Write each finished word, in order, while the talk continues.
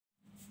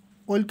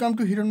Welcome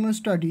to Hiranmoy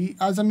study.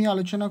 আজ আমি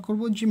আলোচনা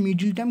করব যে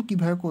মিডল টার্ম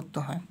কীভাবে করতে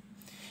হয়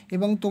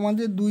এবং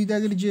তোমাদের দুই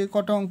দাগের যে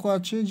কটা অঙ্ক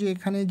আছে, যে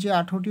এখানে যে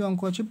 18টি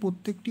অঙ্ক আছে,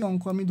 প্রত্যেকটি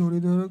অঙ্ক আমি ধরে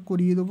ধরে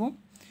করিয়ে দেবো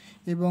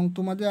এবং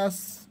তোমাদের আজ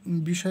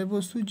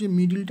বিষয়বস্তু যে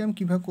মিডল টার্ম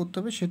কীভাবে করতে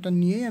হবে সেটা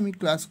নিয়েই আমি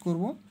ক্লাস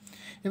করব।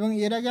 এবং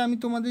এর আগে আমি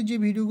তোমাদের যে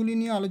ভিডিওগুলি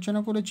নিয়ে আলোচনা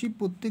করেছি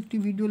প্রত্যেকটি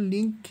ভিডিওর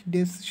লিঙ্ক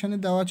ডেসক্রিপশানে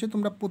দেওয়া আছে,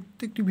 তোমরা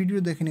প্রত্যেকটি ভিডিও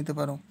দেখে নিতে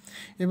পারো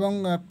এবং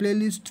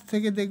প্লেলিস্ট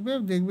থেকে দেখবে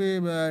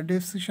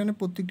ডেসক্রিপশানে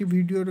প্রত্যেকটি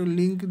ভিডিওর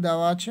লিঙ্ক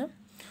দেওয়া আছে,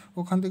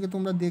 ওখান থেকে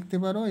তোমরা দেখতে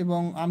পারো।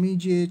 এবং আমি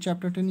যে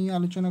চ্যাপ্টারটা নিয়ে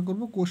আলোচনা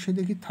করব কোষে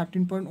দেখি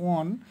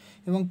 13.1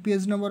 এবং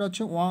পেজ নম্বর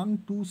আছে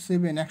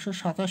 127,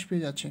 127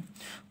 পেজ আছে।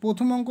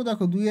 প্রথম অঙ্ক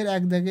দেখো 2-এর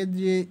 1 দাগে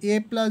যে a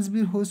প্লাস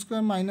বির whole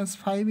square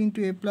 -5 into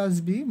a plus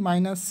B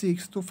 -6।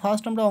 তো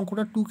ফার্স্ট আমরা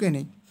অঙ্কটা 2কে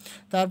নেই,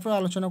 তারপর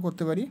আলোচনা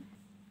করতে পারি।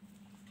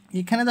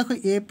 এখানে দেখো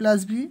a plus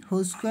B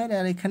whole square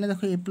আর এখানে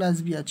দেখো a প্লাস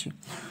বি আছে।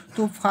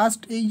 তো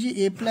ফার্স্ট এই যে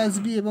a প্লাস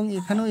বি এবং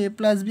এখানেও a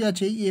প্লাস বি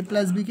আছে, এই a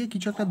প্লাস বিকে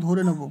কিছু একটা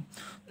ধরে নেব।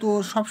 তো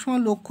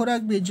সবসময় লক্ষ্য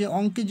রাখবে যে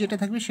অঙ্কে যেটা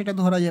থাকবে সেটা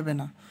ধরা যাবে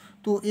না।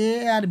 তো a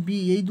আর b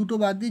এই দুটো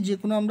বাদ দিয়ে যে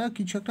কোনো আমরা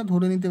কিছু একটা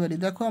ধরে নিতে পারি।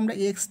 দেখো আমরা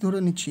x ধরে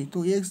নিচ্ছি, তো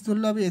x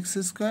ধরলে হবে এক্স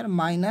স্কোয়ার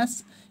মাইনাস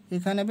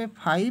এখানে হবে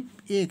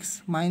 5x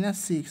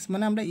 -6,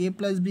 মানে আমরা a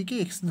প্লাস বিকে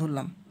x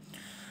ধরলাম।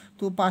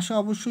 তো পাশে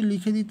অবশ্যই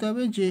লিখে দিতে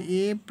হবে যে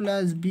a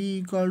plus B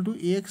equal to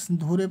x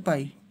ধরে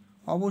পাই,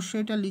 অবশ্যই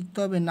এটা লিখতে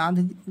হবে, না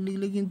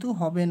লিখলে কিন্তু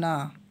হবে না।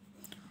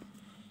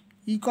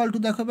 ইকুয়াল টু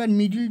দেখো এবার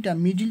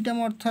মিডিল টার্ম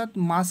অর্থাৎ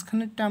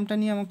মাঝখানের টার্মটা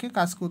নিয়ে আমাকে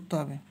কাজ করতে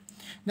হবে।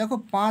 দেখো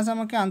 5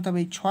 আমাকে আনতে হবে,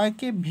 এই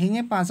 6কে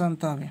ভেঙে 5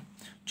 আনতে হবে।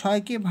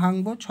 6কে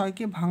ভাঙবো,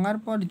 6কে ভাঙার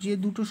পর যে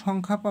দুটো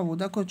সংখ্যা পাবো,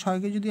 দেখো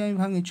 6কে যদি আমি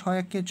ভাঙি 6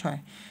 1 কে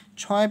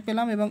 6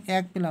 পেলাম এবং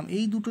 1 পেলাম,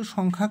 এই দুটো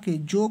সংখ্যাকে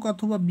যোগ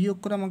অথবা বিয়োগ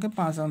করে আমাকে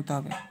 5 আনতে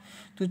হবে।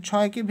 তো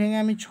 6কে ভেঙে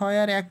আমি 6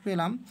 আর 1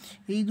 পেলাম,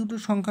 এই দুটো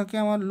সংখ্যাকে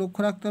আমার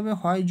লক্ষ্য রাখতে হবে,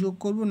 হয় যোগ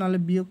করব নাহলে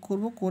বিয়োগ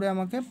করব, করে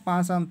আমাকে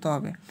 5 আনতে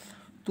হবে।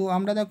 তো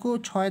আমরা দেখো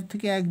 6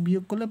 থেকে 1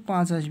 বিয়োগ করলে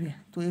 5 আসবে।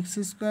 তো এক্স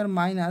স্কোয়ার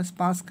মাইনাস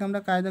 5কে আমরা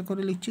কায়দা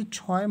করে লিখছি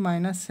 6 -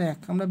 1,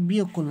 আমরা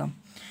বিয়োগ করলাম,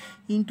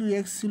 ইন্টু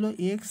এক্স ছিল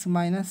x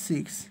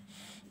 -6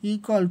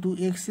 equal to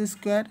x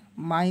square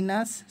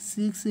minus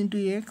 6 into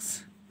x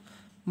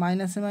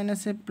মাইনাসে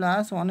মাইনাসে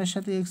প্লাস 1-এর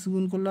সাথে এক্স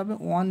গুণ করলে হবে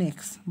 1x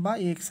বা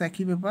এক্স,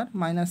 একই ব্যাপার,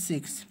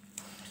 -6।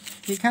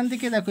 এখান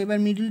থেকে দেখো এবার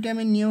মিডিল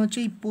টার্মের নিয়ম হচ্ছে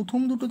এই প্রথম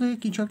দুটো থেকে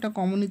কিছু একটা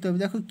কমন নিতে হবে।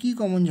 দেখো কি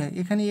কমন যায়,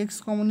 এখানে এক্স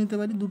কমন নিতে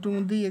পারি, দুটোর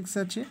মধ্যেই এক্স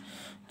আছে,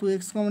 তো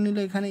এক্স কমন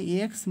নিলে এখানে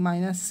এক্স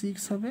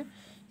 -6 হবে,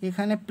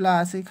 এখানে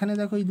প্লাস, এখানে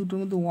দেখো এই দুটোর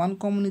মধ্যে 1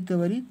 কমন নিতে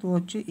পারি, তো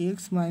হচ্ছে x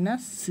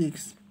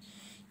 -6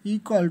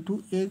 ইকুয়াল টু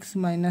x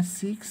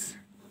 -6,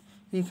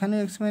 এখানেও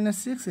x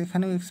 -6,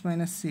 এখানেও x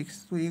 -6,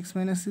 তো x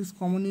 -6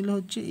 কমন নিলে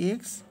হচ্ছে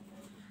x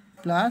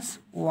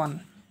 +1।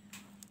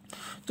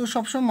 তো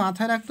সবসময়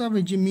মাথায় রাখতে হবে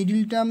যে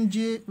মিডিল টার্ম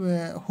যে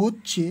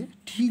হচ্ছে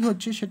ঠিক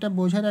হচ্ছে সেটা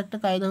বোঝার একটা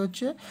কায়দা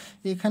হচ্ছে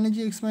এখানে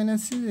যে x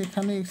 -6,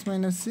 এখানে x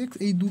 -6,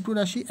 এই দুটো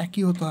রাশি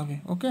একই হতে হবে।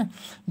 ওকে,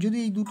 যদি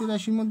এই দুটো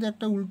রাশির মধ্যে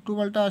একটা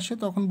উল্টোপাল্টা আসে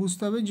তখন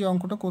বুঝতে হবে যে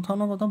অঙ্কটা কোথাও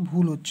না কোথাও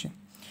ভুল হচ্ছে।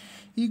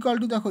 ইকুয়াল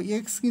টু দেখো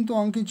এক্স কিন্তু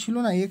অঙ্কে ছিল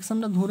না, এক্স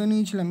আমরা ধরে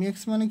নিয়েছিলাম,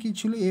 এক্স মানে কি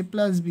ছিল a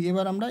প্লাস বি,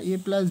 এবার আমরা a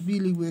প্লাস বি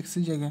লিখবো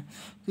এক্সের জায়গায়।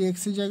 তো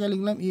এক্সের জায়গায়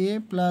লিখলাম a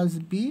প্লাস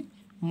বি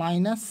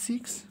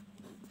 -6,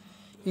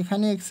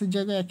 এখানে এক্সের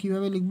জায়গায়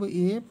একইভাবে লিখবো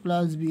a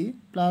প্লাস বি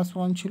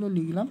 +1 ছিল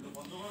লিখলাম,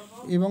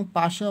 এবং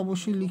পাশে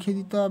অবশ্যই লিখে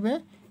দিতে হবে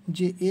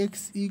যে x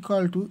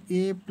equal to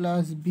a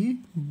plus B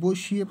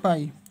বসিয়ে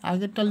পাই,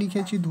 আগেরটা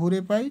লিখেছি ধরে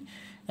পাই,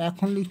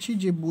 এখন লিখছি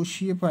যে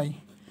বসিয়ে পাই।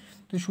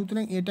 তো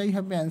সুতরাং এটাই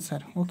হবে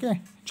অ্যান্সার। ওকে,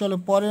 চলো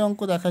পরের অঙ্ক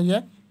দেখা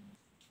যাক।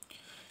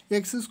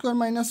 এক্স স্কোয়ার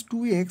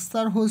 -2x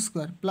তার whole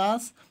square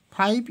plus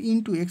 5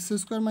 into x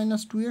square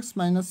 -2x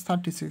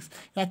 -36।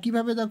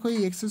 একইভাবে দেখো এই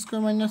এক্স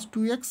স্কোয়ার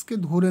 -2xকে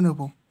ধরে নেব,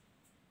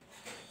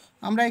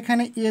 আমরা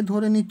এখানে এ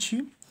ধরে নিচ্ছি।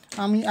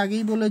 আমি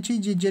আগেই বলেছি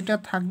যে যেটা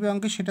থাকবে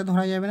অঙ্কে সেটা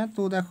ধরা যাবে না,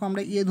 তো দেখো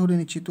আমরা এ ধরে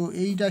নিচ্ছি। তো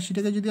এই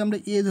রাশিটাকে যদি আমরা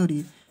এ ধরি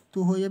তো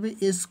হয়ে যাবে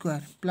a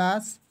স্কোয়ার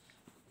প্লাস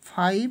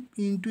 5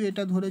 ইন্টু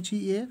এটা ধরেছি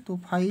এ, তো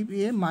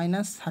 5a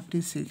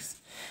 -36।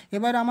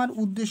 এবার আমার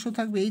উদ্দেশ্য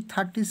থাকবে এই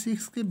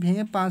 36কে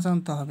ভেঙে 5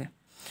 আনতে হবে।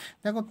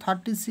 দেখো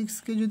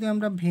 36কে যদি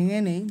আমরা ভেঙে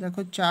নেই,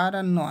 দেখো 4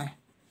 আর 9,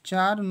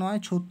 4 9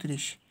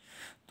 36,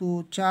 তো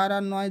 4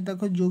 আর 9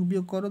 দেখো যোগ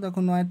বিয়োগ করো, দেখো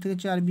 9 থেকে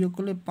 4 বিয়োগ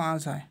করলে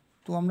 5 হয়।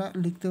 তো আমরা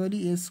লিখতে পারি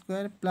a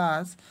square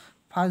plus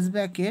first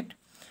bracket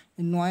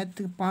 9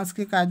 থেকে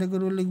 5কে কায়দা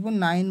করে লিখবো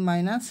 9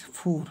 -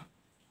 4,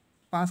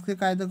 5কে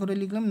কায়দা করে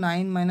লিখলাম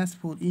 9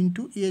 - 4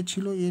 ইন্টু এ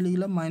ছিল এ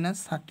লিখলাম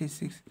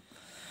 -36।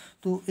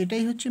 তো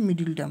এটাই হচ্ছে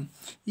middle term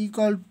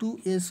equal to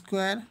a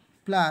square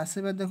plus,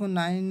 এবার দেখো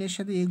 9-এর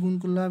সাথে a গুণ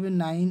করলে হবে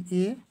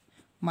 9a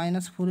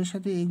 -4-এর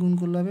সাথে a গুণ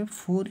করলে হবে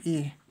 4a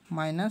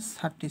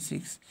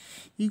 -36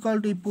 ইকুয়াল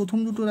টু এই প্রথম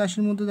দুটো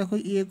রাশির মধ্যে দেখো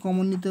a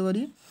কমন নিতে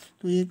পারি,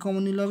 তো a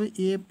কমন নিলে হবে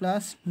a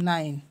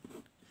 +9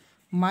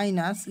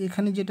 মাইনাস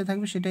এখানে যেটা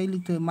থাকবে সেটাই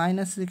লিখতে হবে,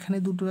 মাইনাস এখানে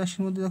দুটো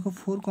রাশির মধ্যে দেখো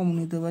 4 কমন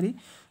নিতে পারি,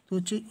 তো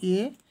হচ্ছে a,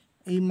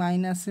 এই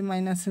মাইনাসে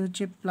মাইনাসে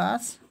হচ্ছে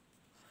প্লাস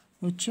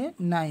হচ্ছে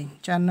 9,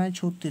 4 9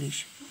 36।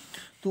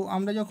 তো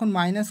আমরা যখন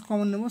মাইনাস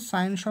কমন নেব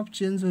সাইন সব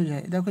চেঞ্জ হয়ে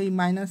যায়। দেখো এই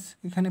মাইনাস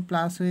এখানে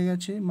প্লাস হয়ে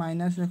গেছে,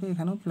 মাইনাস দেখো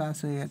এখানেও প্লাস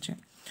হয়ে গেছে।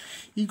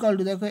 ইকুয়াল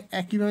টু দেখো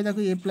একইভাবে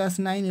দেখো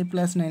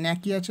a+9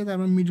 একই আছে,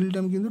 তারপর মিডল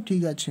টার্ম কিন্তু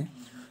ঠিক আছে।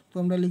 তো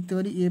আমরা লিখতে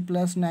পারি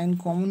a+9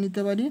 কমন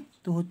নিতে পারি,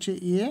 তো হচ্ছে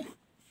a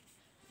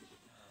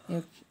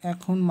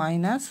এখন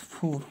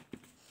 -4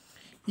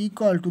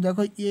 ইকুয়াল টু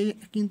দেখো এ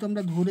কিন্তু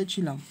আমরা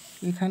ধরেছিলাম,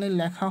 এখানে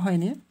লেখা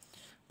হয়নি,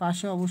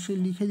 পাশে অবশ্যই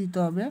লিখে দিতে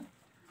হবে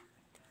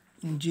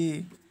যে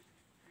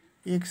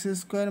x²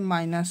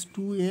 -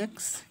 2x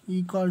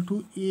equal to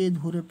a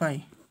ধরে পাই।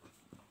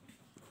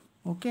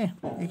 ওকে,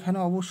 এখানে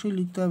অবশ্যই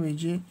লিখতে হবে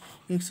যে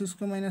x²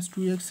 -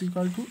 2x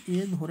equal to a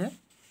ধরে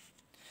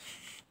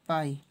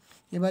পাই।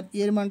 এবার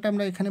এর মানটা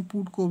আমরা এখানে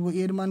পুট করব।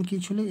 এর মান কি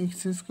ছিল?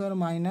 x²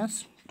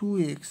 -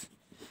 2x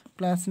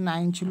প্লাস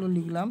 9 ছিল,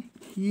 লিখলাম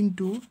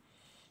ইন্টু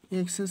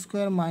x²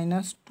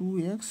 -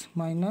 2x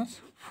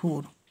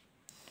 -4।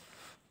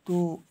 তো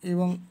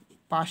এবং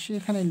পাশে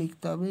এখানে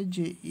লিখতে হবে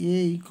যে a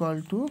equal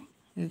to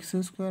x²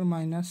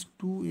 -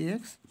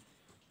 2x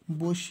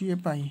বসিয়ে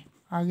পাই।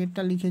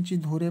 আগেরটা লিখেছি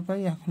ধরে পাই,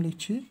 এখন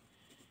লিখছি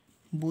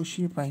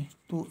বসিয়ে পাই।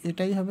 তো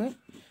এটাই হবে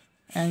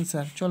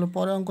অ্যান্সার। চলো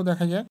পরে অঙ্ক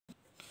দেখা যাক।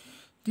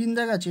 3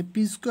 দাগ আছে p²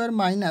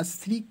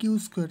 -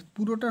 3q²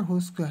 পুরোটার whole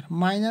square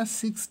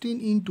 -16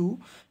 into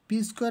p²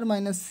 -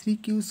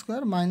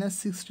 3q²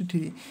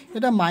 -63।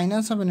 এটা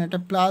মাইনাস হবে না, এটা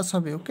প্লাস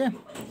হবে। ওকে,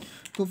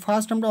 তো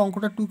ফার্স্ট আমরা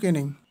অঙ্কটা টুকে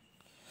নেই।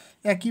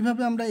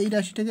 একইভাবে আমরা এই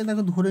রাশিটাকে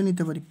দেখো ধরে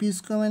নিতে পারি p²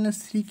 -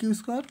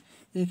 3q²,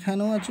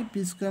 এখানেও আছে p²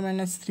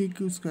 - 3q²।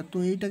 তো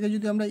এইটাকে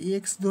যদি আমরা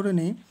x ধরে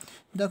নিই,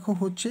 দেখো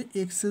হচ্ছে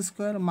x² -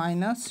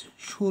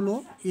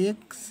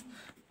 16x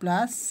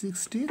প্লাস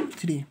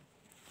 63।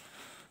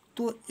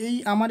 তো এই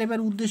আমার এবার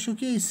উদ্দেশ্য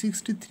কি, এই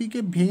 63কে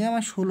ভেঙে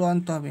আমার 16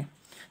 আনতে হবে।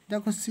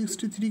 দেখো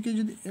 63কে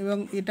যদি, এবং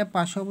এটা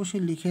পাশে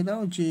অবশ্যই লিখে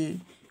দাও যে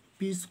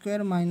p²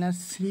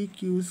 -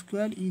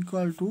 3q²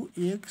 equal to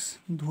x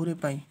ধরে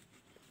পাই।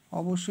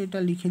 অবশ্যই এটা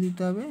লিখে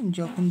দিতে হবে,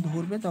 যখন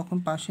ধরবে তখন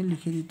পাশে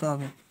লিখে দিতে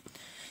হবে।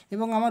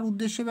 এবং আমার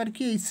উদ্দেশ্য এবার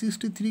কি, এই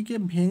 63কে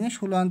ভেঙে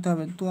 16 আনতে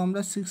হবে। তো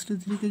আমরা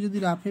 63কে যদি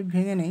রাফে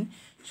ভেঙে নেই,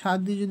 7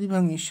 দিয়ে যদি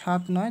ভাঙি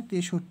 7 × 9 =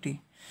 63,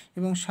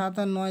 এবং 7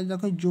 আর 9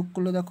 দেখো যোগ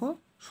করলে দেখো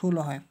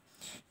 16 হয়।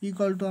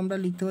 ইকুয়াল টু আমরা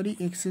লিখতে পারি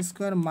x²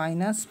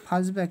 মাইনাস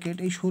ফার্স্ট ব্র্যাকেট,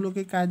 এই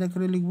 16কে কায়দা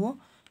করে লিখব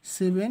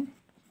 7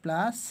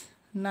 প্লাস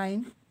 9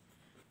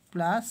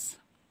 প্লাস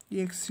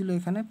x ছিল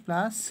এখানে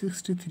plus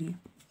 63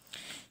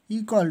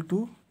 equal to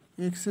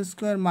x²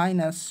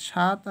 minus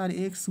 7 R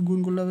x গুণ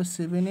করলে হবে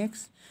 7x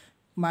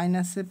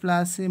মাইনাসে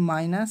প্লাসে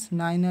মাইনাস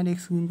 9 আর x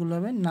গুণ করলে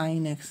হবে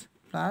 9x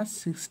প্লাস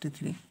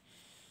 63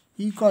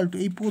 ইকুয়াল টু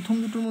এই প্রথম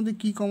দুটোর মধ্যে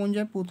কি কমন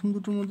যায়? প্রথম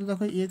দুটোর মধ্যে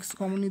দেখো x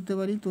কমন নিতে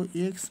পারি, তো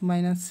x -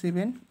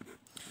 7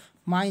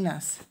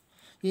 মাইনাস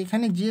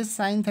এখানে যে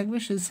সাইন থাকবে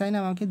সেই সাইন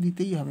আমাকে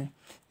দিতেই হবে,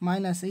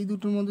 মাইনাস এই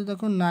দুটোর মধ্যে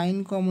দেখো 9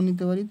 কমন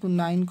নিতে পারি, তো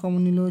 9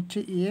 কমন নিলে হচ্ছে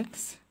x,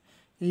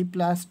 এই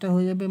প্লাসটা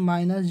হয়ে যাবে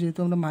মাইনাস, যেহেতু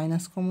আমরা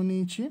মাইনাস কমন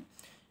নিয়েছি,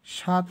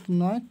 7 ×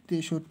 9 =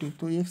 63,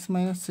 তো x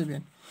 -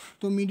 7।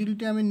 তো মিডিল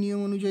টার্মের নিয়ম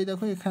অনুযায়ী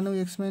দেখো এখানেও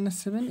x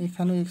 - 7,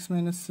 এখানেও x -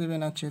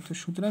 7 আছে, তো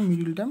সুতরাং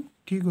মিডিল টার্ম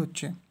ঠিক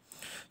হচ্ছে।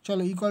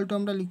 চলো ইকুয়াল টু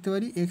আমরা লিখতে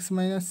পারি x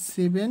 -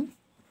 7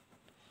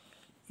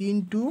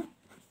 into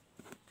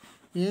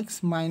x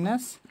 -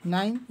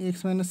 9, x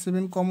 -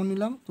 7 common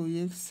নিলাম, তো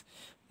x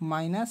 -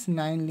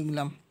 9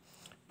 লিখলাম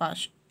পাশ।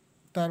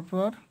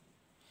 তারপর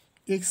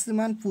x এর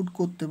মান পুট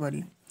করতে পারি।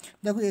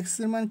 দেখো x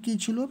এর মান কী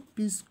ছিল? p²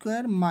 -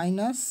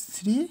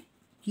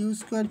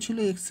 3q² ছিল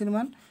x এর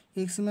মান,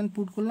 x এর মান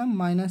পুট করলাম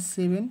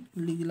 -7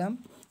 লিখলাম,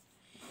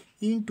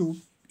 ইন্টু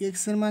x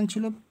এর মান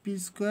ছিল p²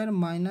 -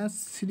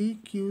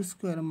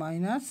 3q²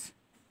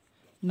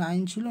 -9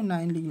 ছিল,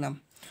 9 লিখলাম।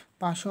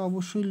 পাশে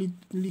অবশ্যই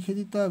লিখে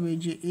দিতে হবে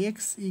যে x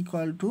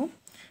equal to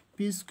p²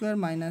 -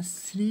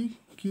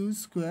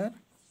 3q²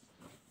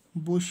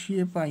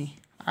 বসিয়ে পাই।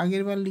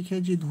 আগের বার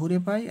লিখেছি ধরে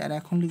পাই, আর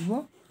এখন লিখব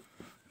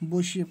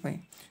বসিয়ে পাই।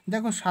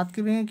 দেখো 7কে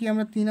ভেঙে কি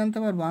আমরা 3 আনতে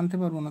পারবো? আনতে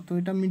পারবো না, তো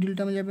এটা মিডিল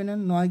টার্ম যাবে না।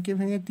 9কে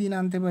ভেঙে 3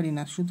 আনতে পারি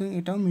না, সুতরাং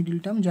এটাও মিডিল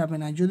টার্ম যাবে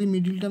না। যদি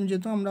মিডিল টার্ম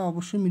যেত আমরা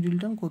অবশ্যই মিডিল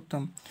টার্ম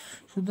করতাম,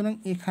 সুতরাং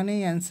এখানেই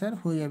অ্যান্সার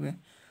হয়ে যাবে।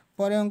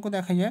 পরে অঙ্ক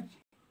দেখা যাক।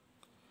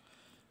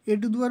 a⁴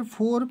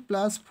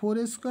 plus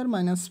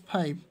 4a² -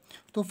 5।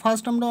 তো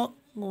ফার্স্ট আমরা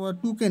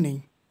 2কে নেই।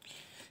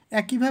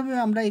 একইভাবে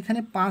আমরা এখানে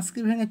 5কে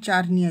ভেঙে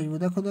 4 নিয়ে আসবো।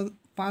 দেখো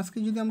 5কে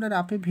যদি আমরা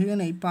রাফে ভেঙে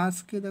নেই,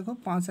 5কে দেখো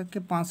 5 × 1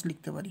 = 5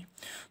 লিখতে পারি,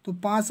 তো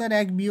 5 আর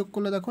 1 বিয়োগ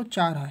করলে দেখো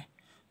 4 হয়।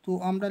 তো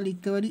আমরা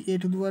লিখতে পারি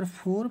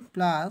a⁴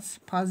 প্লাস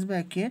ফার্স্ট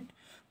ব্র্যাকেট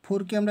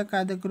 4কে আমরা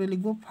কায়দা করে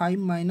লিখব 5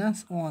 -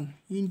 1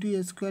 ইন্টু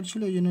a²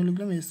 ছিল, এই জন্য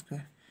লিখলাম a²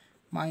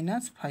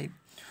 -5।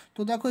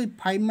 তো দেখো এই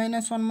 5 -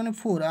 1 মানে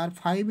 4, আর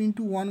 5 ×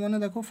 1 মানে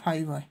দেখো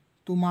 5 হয়।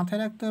 তো মাথায়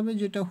রাখতে হবে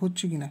যেটা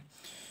হচ্ছে কিনা।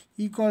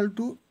 Equal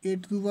to a⁴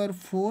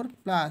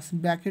 plus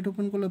bracket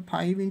open করলে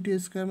 5 ×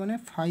 a² মানে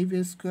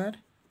 5a²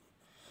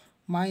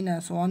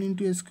 মাইনাস 1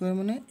 × a²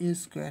 মানে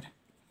a²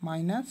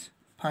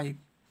 -5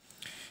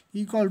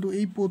 ইকুয়াল টু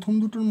এই প্রথম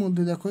দুটোর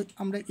মধ্যে দেখো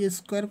আমরা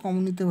a²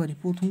 কমন নিতে পারি।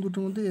 প্রথম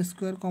দুটোর মধ্যে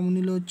a² কমন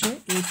নিলে হচ্ছে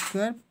a²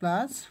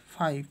 +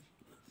 5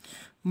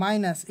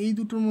 মাইনাস এই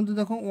দুটোর মধ্যে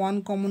দেখো 1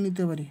 কমন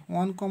নিতে পারি,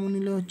 1 কমন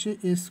নিলে হচ্ছে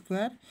এ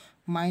স্কোয়ার,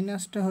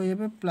 মাইনাসটা হয়ে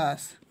যাবে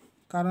প্লাস,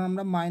 কারণ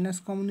আমরা মাইনাস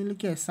কমন নিলে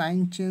কি হয় সাইন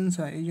চেঞ্জ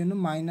হয়, এই জন্য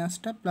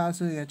মাইনাসটা প্লাস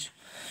হয়ে গেছে।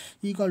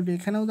 ইকুয়াল টু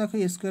এখানেও দেখো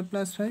এ স্কোয়ার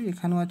প্লাস 5,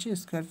 এখানেও আছে এ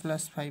স্কোয়ার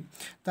প্লাস 5,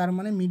 তার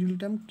মানে মিডল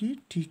টার্ম কি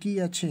ঠিকই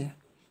আছে।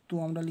 তো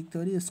আমরা লিখতে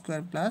পারি এ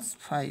স্কোয়ার প্লাস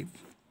 5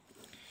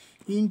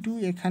 ইন্টু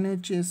এখানে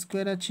হচ্ছে এ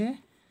স্কোয়ার আছে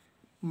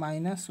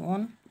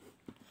 -1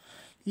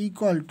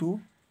 equal to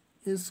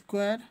A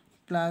square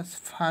plus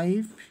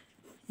 5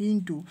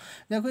 into,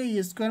 দেখো এই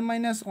স্কোয়ার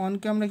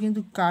 -1কে আমরা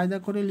কিন্তু কায়দা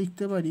করে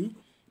লিখতে পারি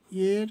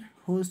এর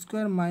হোল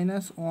স্কোয়ার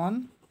 -1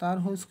 তার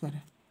হোল স্কোয়ার,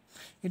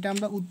 এটা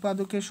আমরা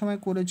উৎপাদকের সময়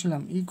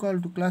করেছিলাম। ইকুয়াল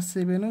টু ক্লাস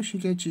 7এও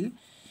শিখেছি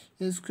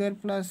এ স্কোয়ার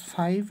প্লাস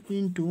 5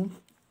 ইন্টু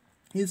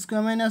এ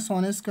স্কোয়ার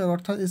 -1 স্কোয়ার,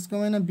 অর্থাৎ এ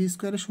স্কোয়ার - বি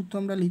স্কোয়ারের সূত্র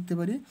আমরা লিখতে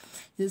পারি।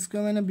 এ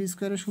স্কোয়ার - বি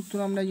স্কোয়ারের সূত্র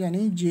আমরা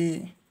জানি যে,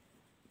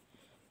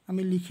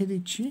 আমি লিখে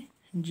দিচ্ছি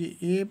যে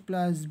এ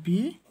প্লাস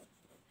বি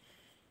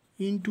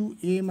ইন্টু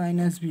এ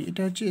মাইনাস বি,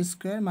 এটা হচ্ছে এ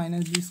স্কোয়ার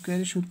মাইনাস বি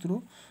স্কোয়ারের সূত্র।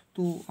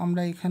 তো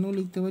আমরা এখানেও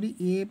লিখতে পারি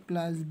এ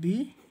প্লাস বি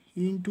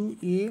ইন্টু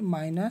এ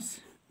মাইনাস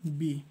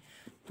বি,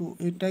 তো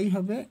এটাই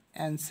হবে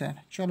অ্যান্সার।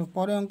 চলো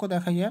পরে অঙ্ক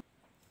দেখা যাক।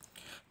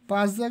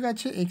 5 জায়গা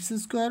আছে x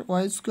square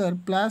Y square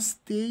plus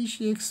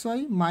 23xy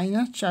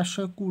minus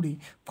 420।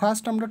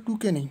 First আমরা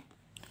 2কে নিই।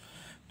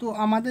 তো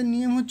আমাদের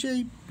নিয়ম হচ্ছে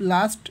এই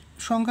লাস্ট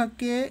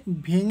সংখ্যাকে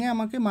ভেঙে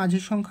আমাকে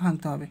মাঝের সংখ্যা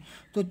আনতে হবে।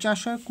 তো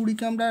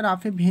 420কে আমরা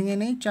রাফে ভেঙে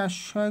নেই,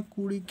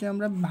 420কে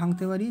আমরা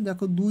ভাঙতে পারি,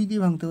 দেখো 2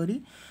 দিয়ে ভাঙতে পারি,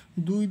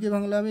 2 দিয়ে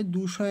ভাঙলে হবে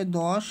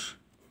 210,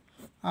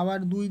 আবার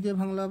 2 দিয়ে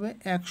ভাঙলে হবে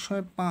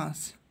 105,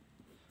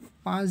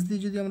 5 দিয়ে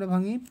যদি আমরা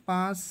ভাঙি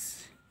 5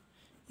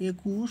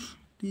 21,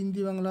 3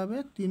 দিয়ে বাংলা হবে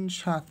 3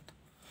 7।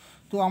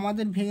 তো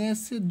আমাদের ভেঙে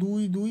এসছে 2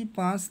 2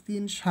 5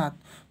 3 7।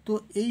 তো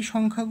এই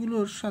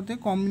সংখ্যাগুলোর সাথে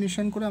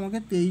কম্বিনেশন করে আমাকে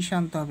 23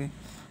 আনতে হবে।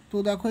 তো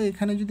দেখো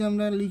এখানে যদি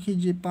আমরা লিখি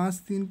যে 5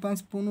 3 5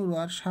 15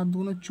 আর 7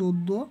 দুগুণ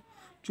 14,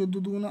 14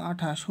 দুগুণ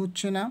 28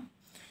 হচ্ছে না,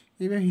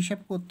 এবার হিসাব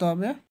করতে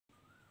হবে।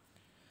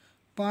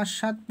 5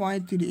 7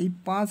 35, এই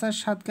 5 আর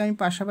 7কে আমি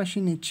পাশাপাশি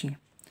নিচ্ছি,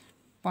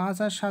 5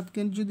 আর 7কে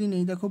যদি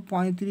নেই দেখো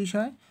 35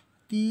 হয়,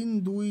 3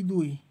 2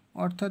 2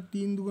 অর্থাৎ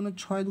 3 দুগুণ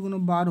 6 দুগুণ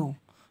 12,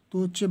 তো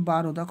হচ্ছে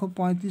 12। দেখো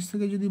 35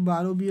 থেকে যদি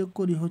 12 বিয়োগ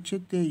করি হচ্ছে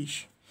 23,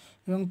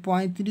 এবং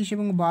 35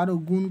 এবং 12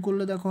 গুণ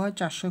করলে দেখো হয়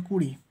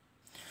 420,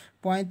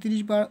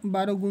 35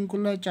 12 গুণ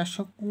করলে হয়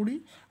 420,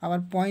 আবার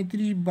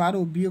 35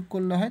 12 বিয়োগ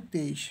করলে হয়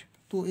 23।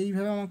 তো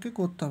এইভাবে আমাকে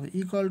করতে হবে।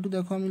 ইকুয়াল টু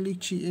দেখো আমি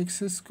লিখছি x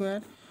square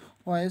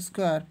Y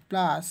square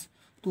plus,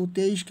 তো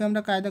 23কে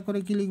আমরা কায়দা করে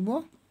কি লিখব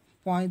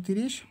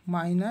 35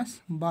 minus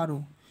 12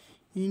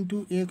 into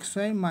x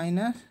Y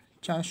minus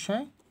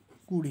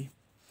 420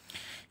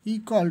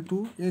 equal to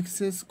x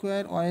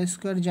square Y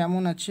square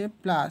যেমন আছে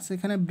প্লাস,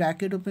 এখানে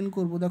ব্র্যাকেট ওপেন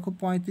করব, দেখো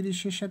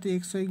 35-এর সাথে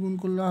এক্স ওয়াই গুণ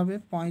করলে হবে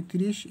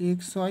 35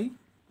 এক্স ওয়াই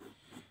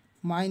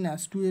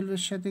মাইনাস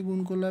 12-এর সাথে গুণ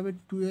করলে হবে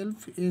 12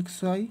 এক্স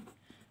ওয়াই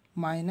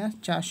মাইনাস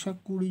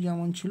 420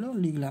 যেমন ছিল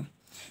লিখলাম।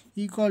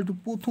 ইকুয়াল টু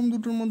প্রথম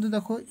দুটোর মধ্যে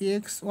দেখো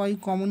এক্স ওয়াই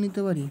কমন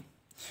নিতে পারি,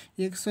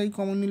 এক্স ওয়াই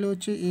কমন নিলে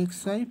হচ্ছে এক্স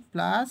ওয়াই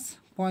প্লাস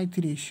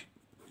 35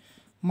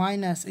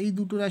 মাইনাস এই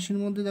দুটো রাশির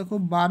মধ্যে দেখো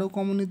 12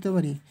 কমন নিতে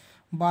পারি,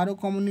 12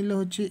 কমন নিলে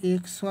হচ্ছে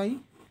এক্স ওয়াই,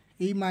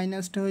 এই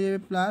মাইনাসটা হয়ে যাবে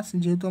প্লাস,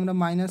 যেহেতু আমরা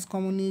মাইনাস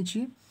কমন নিয়েছি।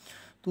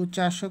 তো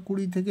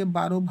 420 থেকে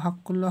 12 ভাগ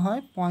করলে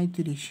হয়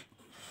 35।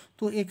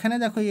 তো এখানে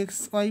দেখো এক্স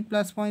ওয়াই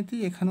প্লাস 35,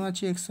 এখানেও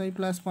আছে এক্স ওয়াই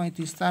প্লাস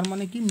 35, তার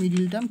মানে কি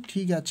মিডিল টার্ম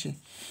ঠিক আছে।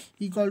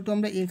 ইকুয়াল টু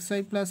আমরা এক্স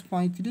ওয়াই প্লাস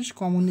 35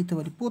 কমন নিতে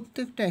পারি,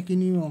 প্রত্যেকটা একই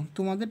নিয়ম,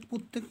 তোমাদের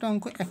প্রত্যেকটা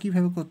অঙ্ক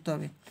একইভাবে করতে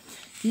হবে।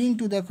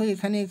 ইন্টু দেখো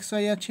এখানে এক্স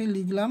ওয়াই আছে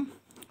লিখলাম,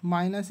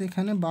 মাইনাস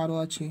এখানে 12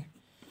 আছে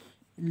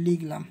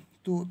লিখলাম।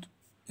 তো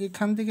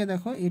এখান থেকে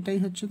দেখো এটাই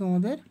হচ্ছে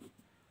তোমাদের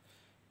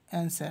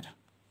অ্যান্সার।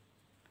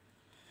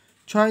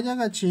 6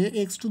 জায়গা আছে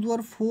x to the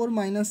power 4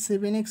 minus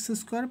 7x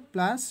square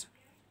plus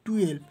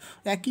 12।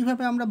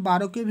 একইভাবে আমরা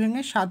 12কে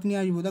ভেঙে 7 নিয়ে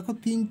আসবো, দেখো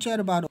 3 4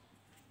 12,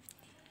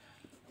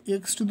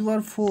 x to the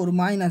power 4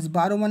 minus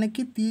 12 মানে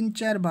কি 3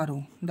 4 12,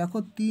 দেখো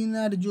 3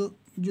 আর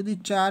যদি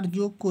 4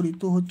 যোগ করি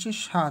তো হচ্ছে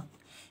 7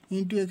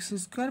 ইন্টু এক্স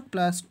স্কোয়ার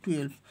প্লাস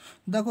 12।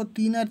 দেখো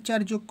 3 আর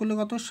 4 যোগ করলে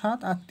কত 7,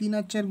 আর 3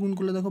 আর 4 গুণ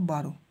করলে দেখো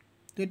 12,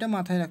 তো এটা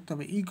মাথায় রাখতে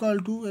হবে। ইকুয়াল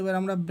টু এবার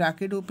আমরা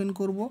ব্র্যাকেট ওপেন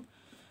করব,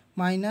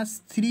 মাইনাস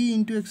 3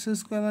 ইন্টু এক্স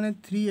স্কোয়ার মানে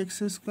 3x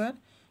স্কোয়ার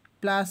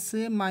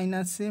প্লাসে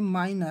মাইনাসে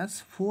মাইনাস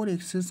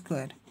 4x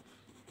স্কোয়ার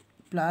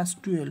প্লাস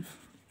 12,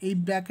 এই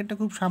ব্র্যাকেটটা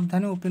খুব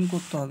সাবধানে ওপেন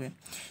করতে হবে।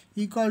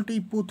 ইকুয়াল টু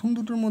এই প্রথম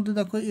দুটোর মধ্যে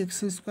দেখো এক্স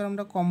স্কোয়ার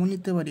আমরা কমন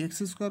নিতে পারি, এক্স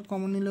স্কোয়ার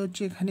কমন নিলে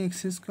হচ্ছে এখানে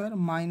এক্স স্কোয়ার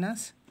মাইনাস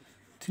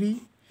 3,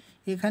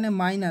 এখানে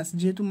মাইনাস,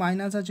 যেহেতু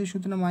মাইনাস আছে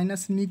সুতরাং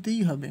মাইনাস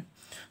নিতেই হবে।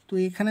 তো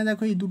এখানে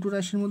দেখো এই দুটো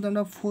রাশির মধ্যে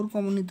আমরা 4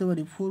 কমন নিতে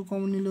পারি, 4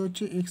 কমন নিলে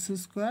হচ্ছে এক্স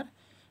স্কোয়ার,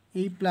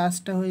 এই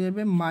প্লাসটা হয়ে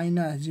যাবে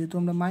মাইনাস, যেহেতু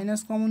আমরা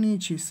মাইনাস কমন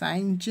নিয়েছি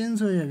সাইন চেঞ্জ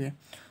হয়ে যাবে,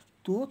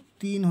 তো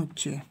 3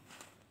 হচ্ছে।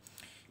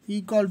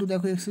 ইকুয়াল টু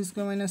দেখো এক্স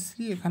স্কোয়ার মাইনাস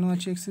 3, এখানেও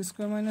আছে এক্স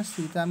স্কোয়ার মাইনাস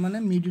 3, তার মানে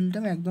মিডিল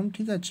টার্ম একদম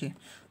ঠিক আছে।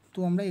 তো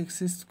আমরা এক্স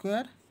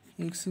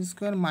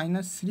স্কোয়ার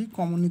মাইনাস 3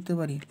 কমন নিতে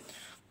পারি,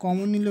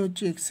 কমন নিলে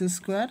হচ্ছে x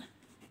square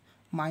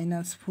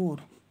minus 4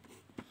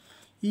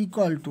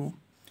 equal to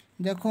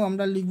দেখো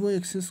আমরা লিখবো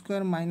এক্স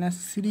স্কোয়ার মাইনাস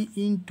 3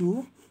 ইন্টু,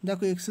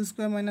 দেখো এক্স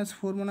স্কোয়ার মাইনাস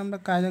 4 মানে আমরা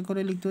কায়দা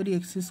করে লিখতে পারি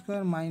এক্স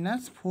স্কোয়ার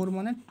মাইনাস 4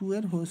 মানে 2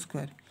 এর হোল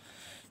স্কোয়ার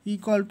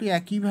ইকুয়াল টু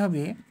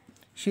একইভাবে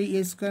সেই এ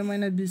স্কোয়ার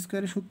মাইনাস বি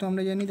স্কোয়ারের সূত্র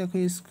আমরা জানি। দেখো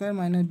এ স্কোয়ার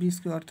মাইনাস বি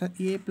স্কোয়ার অর্থাৎ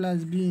এ প্লাস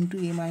বি ইন্টু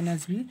এ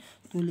মাইনাস বি।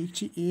 তো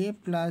লিখছি এ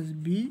প্লাস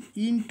বি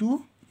ইন্টু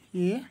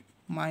এ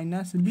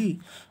মাইনাস বি,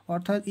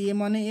 অর্থাৎ এ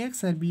মানে এক্স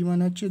আর বি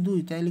মানে হচ্ছে 2,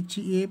 তাই লিখছি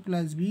এ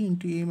প্লাস বি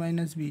ইন্টু এ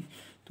মাইনাস বি।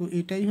 তো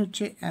এটাই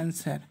হচ্ছে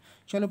অ্যান্সার।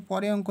 চলো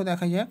পরে অঙ্ক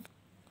দেখা যাক।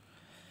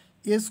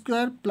 এ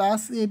square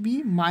plus A B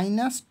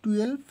minus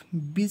 12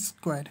 B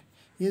square,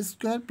 A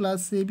square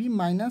plus A B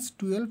minus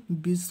 12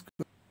 B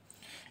square.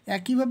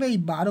 একইভাবে এই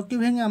 12কে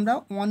ভেঙে আমরা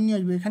 1 নিয়ে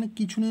আসবো, এখানে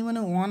কিছু নেই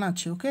মানে 1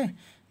 আছে। ওকে,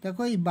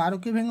 দেখো এই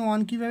 12কে ভেঙে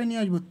 1 কীভাবে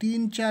নিয়ে আসবো,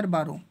 3 4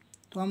 12।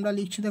 তো আমরা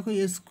লিখছি দেখো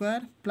এ স্কোয়ার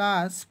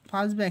প্লাস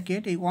ফার্স্ট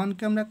ব্র্যাকেট এই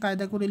 1কে আমরা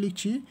কায়দা করে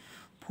লিখছি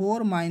 4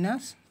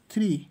 minus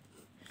 3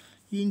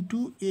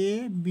 into A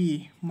B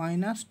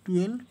minus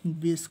 12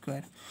 B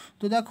square.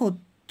 তো দেখো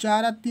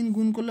 4 আর 3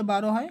 গুণ করলে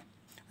 12 হয়,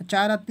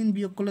 4 আর 3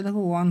 বিয়োগ করলে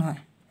দেখো 1 হয়।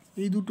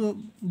 এই দুটো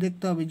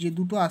দেখতে হবে যে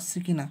দুটো আসছে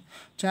কি না।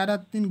 4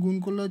 আর 3 গুণ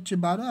করলে হচ্ছে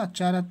 12 আর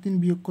 4 আর 3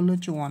 বিয়োগ করলে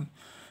হচ্ছে 1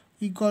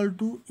 equal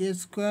to A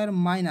square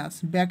minus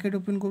bracket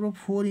open করবো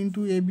 4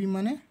 ইন্টু এ বি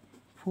মানে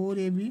 4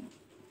 এ বি,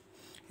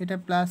 এটা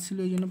প্লাস ছিল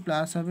এই জন্য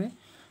প্লাস হবে,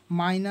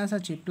 মাইনাস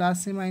আছে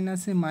প্লাসে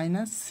মাইনাসে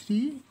minus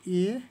 3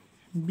 A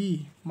B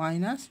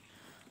minus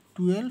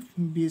 12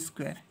 B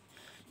square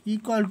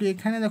equal to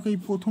এখানে দেখো এই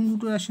প্রথম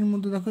দুটো রাশির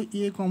মধ্যে দেখো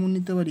এ কমন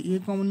নিতে পারি, এ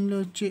কমন নিলে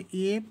হচ্ছে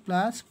এ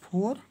প্লাস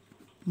 4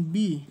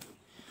 বি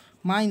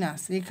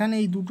মাইনাস এখানে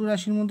এই দুটো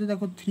রাশির মধ্যে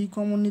দেখো 3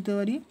 কমন নিতে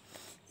পারি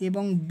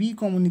এবং বি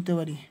কমন নিতে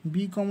পারি,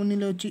 বি কমন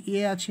নিলে হচ্ছে এ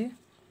আছে,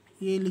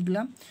 এ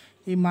লিখলাম,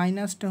 এই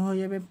মাইনাসটা হয়ে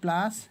যাবে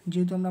প্লাস,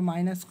 যেহেতু আমরা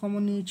মাইনাস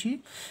কমন নিয়েছি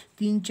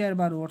 3 4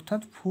 12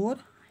 অর্থাৎ 4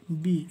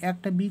 বি,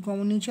 একটা বি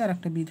কমন নিয়েছি আর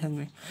একটা বি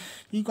থাকবে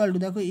ইকুয়াল টু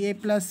দেখো এ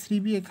প্লাস 3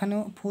 বি,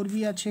 এখানেও 4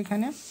 বি আছে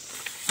এখানে,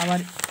 আবার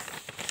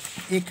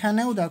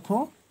এখানেও দেখো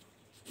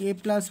এ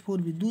প্লাস 4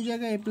 বি, দু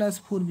জায়গায় এ প্লাস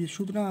 4 বি,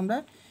 সুতরাং আমরা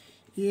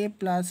এ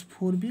প্লাস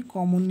 4 বি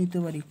কমন নিতে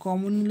পারি।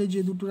 কমন নিলে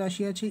যে দুটো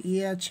রাশি আছে এ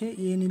আছে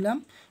এ নিলাম,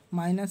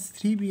 মাইনাস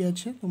 3 বি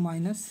আছে তো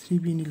মাইনাস 3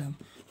 বি নিলাম।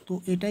 তো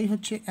এটাই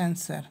হচ্ছে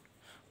অ্যান্সার।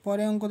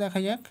 পরে অঙ্ক দেখা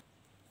যাক।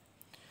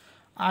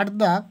 8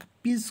 দাগ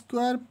P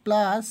square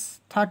plus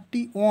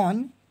 31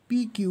 P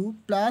Q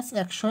plus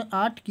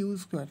 108 Q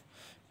square,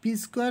 P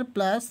square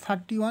plus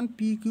 31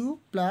 P Q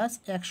plus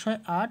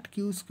 108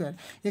 Q square.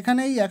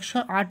 এখানে এই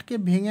 108কে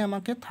ভেঙে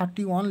আমাকে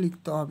 31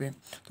 লিখতে হবে।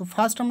 তো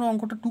ফার্স্ট আমরা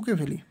অঙ্কটা টুকে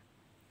ফেলি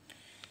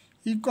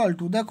ইকুয়াল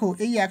টু, দেখো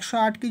এই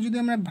 108কে যদি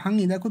আমরা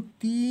ভাঙি দেখো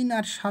 3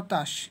 আর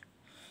 27,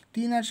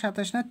 3 আর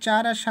 27 না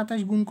 4 আর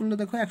 27 গুণ করলে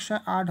দেখো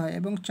 108 হয়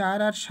এবং 4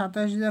 আর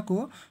 27 দেখো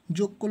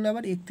যোগ করলে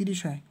আবার 31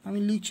 হয়। আমি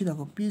লিখছি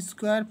দেখো P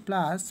square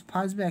plus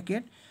first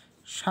bracket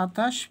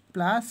 27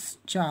 plus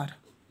 4,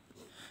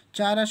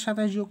 4 আর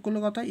 27 যোগ করলে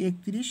কত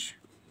 31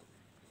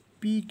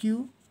 পি কিউ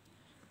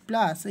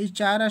প্লাস এই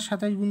 4 আর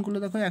 27 গুণ করলে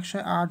দেখো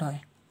 108 হয়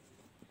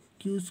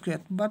কিউ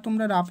স্কোয়ার, বা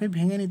তোমরা রাফে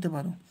ভেঙে নিতে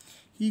পারো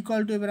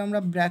ইকুয়াল টু, এবার আমরা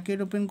ব্র্যাকেট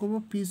ওপেন করবো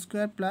পি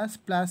স্কোয়ার প্লাস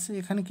প্লাস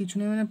এখানে কিছু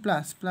নেই মানে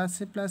প্লাস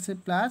প্লাসে প্লাসে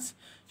প্লাস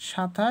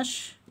 27,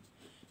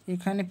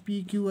 এখানে পি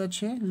কিউ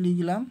আছে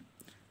লিখলাম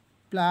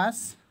plus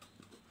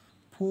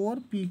 4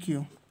 P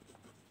Q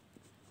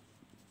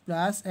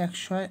plus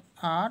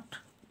 108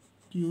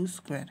 Q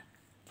square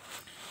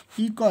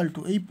equal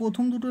to, এই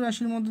প্রথম দুটো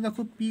রাশির মধ্যে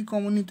দেখো পি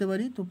কমন নিতে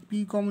পারি, তো পি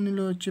কমন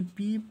নিলে হচ্ছে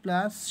পি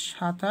প্লাস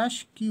 27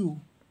 কিউ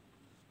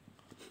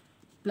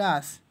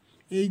প্লাস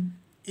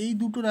এই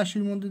দুটো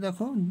রাশির মধ্যে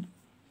দেখো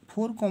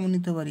 4 কমন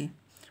নিতে পারি,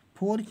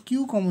 4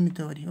 কিউ কমন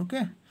নিতে পারি।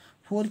 ওকে,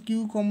 4 কিউ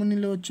কমন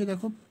নিলে হচ্ছে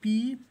দেখো পি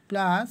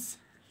প্লাস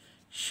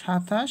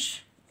 27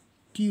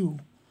 কিউ,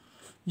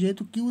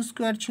 যেহেতু কিউ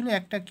স্কোয়ার ছিল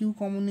একটা কিউ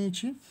কমন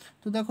নিয়েছি,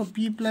 তো দেখো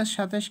পি প্লাস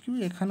 27 কিউ,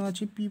 এখানেও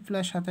আছে পি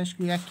প্লাস 27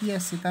 কিউ, একই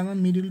আসছে, তার মানে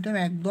মিডিল টার্ম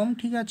একদম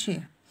ঠিক আছে।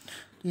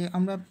 তো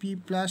আমরা পি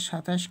প্লাস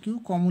 27 কিউ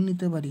কমন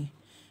নিতে পারি,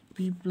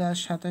 পি প্লাস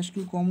 27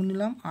 কিউ কমন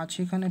নিলাম, আছে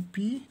এখানে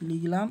পি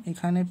লিখলাম,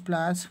 এখানে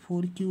প্লাস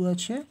 4 কিউ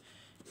আছে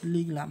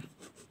লিখলাম।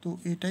 তো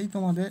এটাই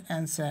তোমাদের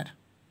অ্যান্সার।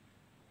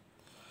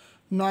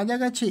 9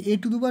 দাগ আছে এ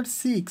to the power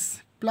 6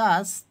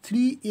 plus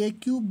 3 A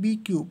cube B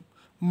cube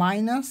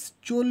minus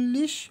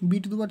 40 B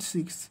to the পাওয়ার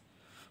 6।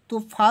 তো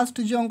ফার্স্ট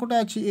যে অঙ্কটা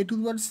আছে এ to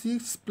the power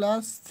 6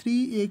 plus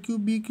 3 A cube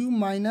B cube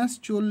minus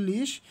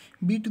 40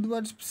 B to the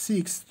পাওয়ার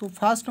 6। তো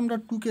ফার্স্ট আমরা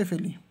 2কে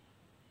ফেলি,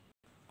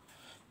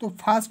 তো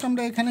ফার্স্ট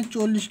আমরা এখানে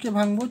 40কে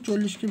ভাঙবো,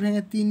 40কে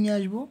ভেঙে 3 নিয়ে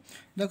আসবো।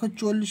 দেখো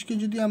 40কে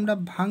যদি আমরা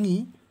ভাঙি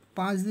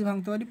 5 দিয়ে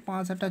ভাঙতে পারি,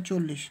 5 8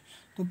 40,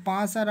 তো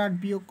 5 আর 8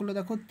 বিয়োগ করলে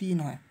দেখো 3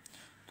 হয়।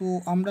 তো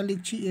আমরা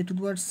লিখছি এ to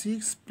the power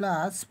 6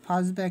 plus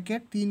first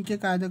bracket 3কে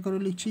কায়দা করে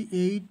লিখছি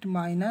 8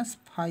 মাইনাস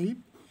 5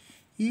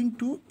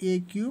 ইন্টু এ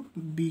কিউব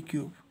বি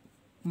কিউব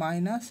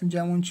মাইনাস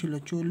যেমন ছিল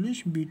 40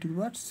 বি টু দি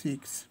পাওয়ার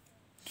 6।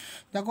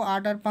 দেখো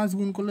 8 আর 5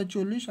 গুণ করলে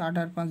 40, 8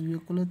 আর 5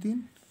 বিয়োগ করলে 3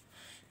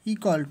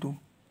 equal to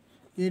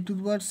A to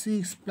the power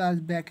 6 plus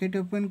bracket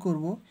open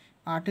করব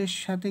 8-এর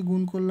সাথে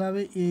গুণ করলে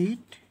হবে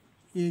 8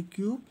 এ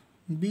কিউব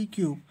বি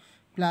কিউব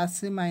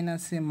প্লাসে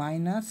মাইনাসে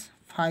মাইনাস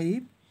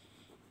 5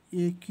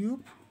 এ কিউব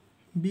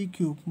বি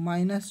কিউব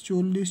মাইনাস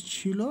 40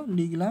 ছিল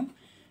লিখলাম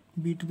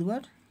B to the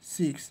power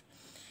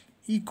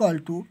 6 equal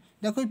to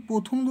দেখো এই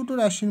প্রথম দুটো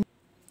রাশির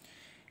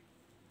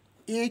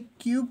এ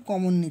কিউব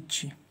কমন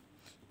নিচ্ছি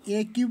এ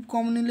কিউব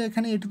কমন নিলে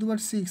এখানে এ টু দি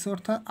পাওয়ার 6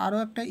 অর্থাৎ আরও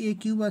একটা এ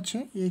কিউব আছে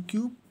এ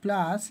কিউব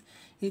প্লাস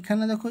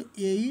এখানে দেখো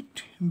 8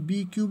 বি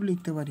কিউব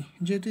লিখতে পারি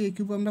যেহেতু এ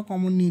কিউব আমরা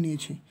কমন নিয়ে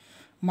নিয়েছি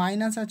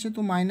মাইনাস আছে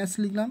তো মাইনাস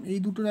লিখলাম এই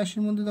দুটো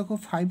রাশির মধ্যে দেখো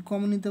 5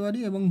 কমন নিতে পারি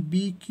এবং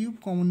বি কিউব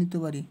কমন নিতে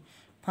পারি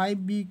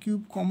 5 বি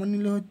কিউব কমন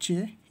নিলে হচ্ছে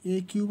এ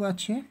কিউব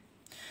আছে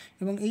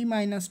এবং এই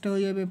মাইনাসটা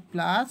হয়ে যাবে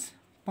প্লাস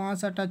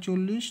 5 8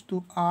 40 তো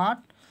 8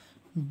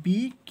 বি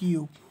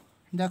কিউব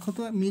দেখো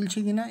তো মিলছে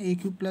কিনা এ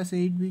কিউব প্লাস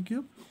 8 বি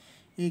কিউব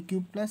এ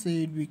কিউব প্লাস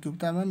 8 বি কিউব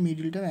তার মানে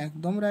মিডিলটা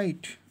একদম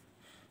রাইট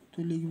তো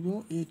লিখবো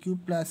এ cube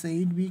plus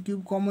 8 B cube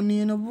common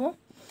নিয়ে নেব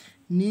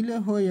নিলে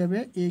হয়ে যাবে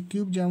এ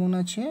কিউব যেমন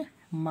আছে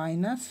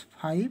minus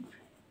 5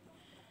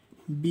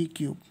 B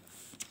cube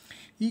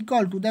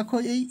equal to দেখো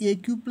এই এ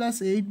কিউব প্লাস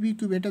 8 বি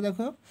কিউব এটা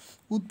দেখো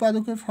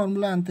উৎপাদকের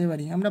ফর্মুলা আনতে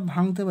পারি আমরা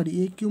ভাঙতে পারি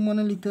এ কিউব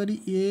মানে লিখতে পারি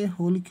এ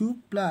whole cube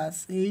plus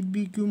 8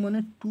 B cube মানে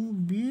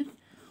 2 বি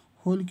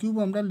হোল কিউব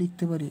আমরা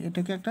লিখতে পারি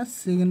এটাকে একটা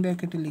সেকেন্ড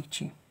ব্র্যাকেটে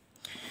লিখছি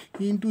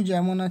ইন্টু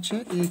যেমন আছে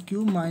এ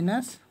cube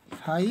minus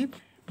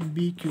 5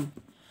 B cube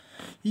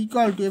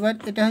equal to এবার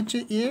এটা হচ্ছে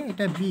এ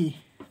এটা বি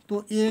তো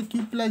এ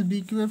কিউব প্লাস বি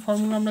কিউবের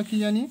ফর্মুলা আমরা কি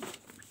জানি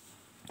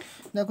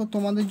দেখো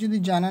তোমাদের যদি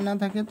জানা না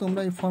থাকে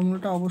তোমরা এই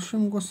ফর্মুলাটা অবশ্যই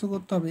মুখস্থ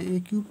করতে হবে এ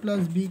কিউব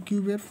প্লাস বি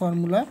কিউবের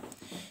formula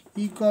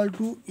equal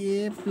to A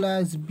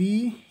plus B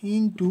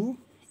into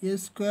A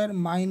square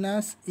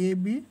minus A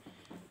B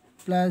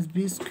plus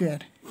B square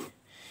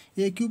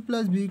A cube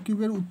plus B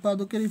কিউবের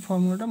উৎপাদকের এই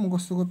ফর্মুলাটা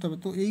মুখস্থ করতে হবে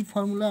তো এই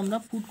ফর্মুলা আমরা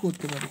পুট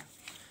করতে পারি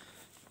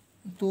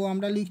তো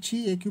আমরা লিখছি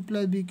এ কিউব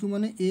প্লাস বি কিউব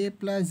মানে এ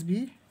প্লাস বি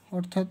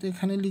অর্থাৎ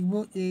এখানে লিখব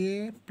এ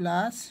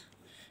প্লাস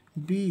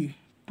বি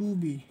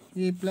 2b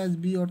এ প্লাস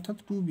বি অর্থাৎ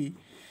 2b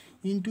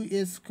into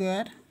A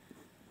square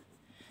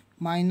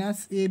minus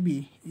A B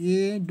A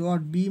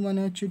dot B মানে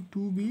হচ্ছে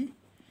 2b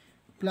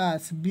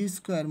প্লাস বি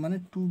স্কোয়ার মানে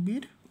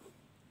 2bর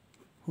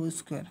হোল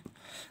স্কোয়ার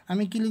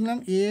আমি কি লিখলাম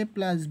এ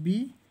plus B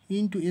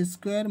into A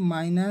square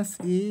minus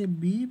A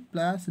B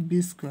plus B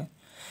square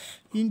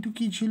into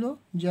কী ছিল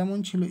যেমন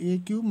ছিল এ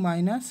cube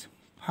minus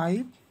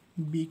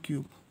 5 B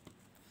cube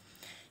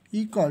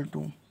equal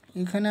to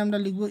এখানে আমরা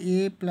লিখব এ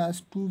প্লাস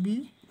 2b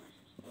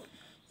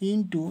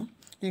ইন্টু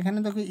এখানে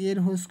দেখো এর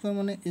হোল স্কোয়ার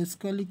মানে এ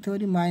স্কোয়ার লিখতে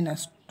পারি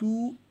মাইনাস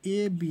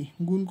 2ab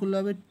গুণ করলে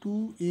হবে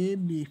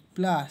 2ab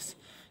প্লাস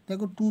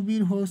দেখো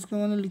 2bর হোল স্কোয়ার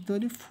মানে লিখতে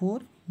পারি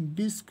 4b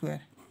স্কোয়ার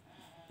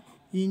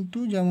ইন্টু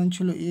যেমন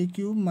ছিল এ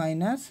কিউব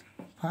মাইনাস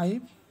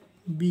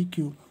 5b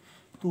কিউব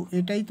তো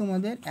এটাই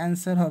তোমাদের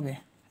অ্যান্সার হবে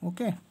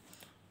ওকে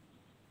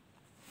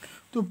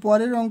তো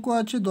পরের অঙ্ক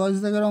আছে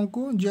 10 দাগের অঙ্ক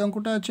যে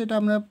অঙ্কটা আছে এটা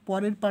আমরা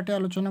পরের পার্টে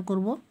আলোচনা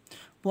করব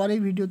পরের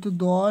ভিডিওতে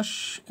 10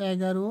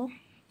 11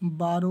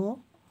 12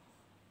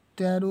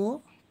 13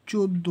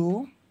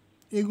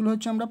 14 এগুলো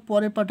হচ্ছে আমরা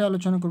পরের পার্টে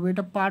আলোচনা করব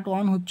এটা পার্ট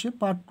 1 হচ্ছে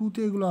পার্ট 2 তে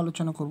এগুলো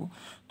আলোচনা করব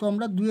তো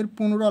আমরা 2 এর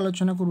 15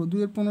 আলোচনা করব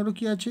 2 এর 15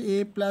 কি আছে a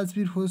plus b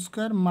whole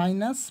square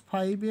minus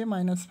 5a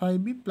minus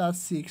 5b plus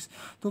 6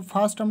 তো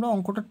ফার্স্ট আমরা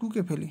অঙ্কটা 2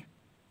 কে ফেলি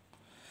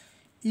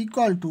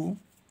ইকুয়াল টু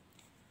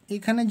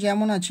এখানে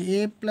যেমন আছে a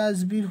plus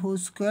b whole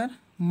square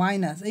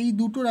minus এই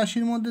দুটো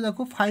রাশির মধ্যে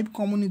দেখো 5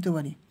 কমন নিতে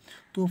পারি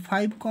তো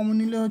 5 কমন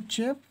নিলে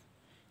হচ্ছে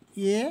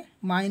a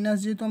মাইনাস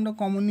যেহেতু আমরা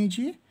কমন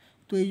নিয়েছি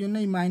তো এই জন্য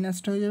এই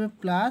মাইনাসটা হয়ে যাবে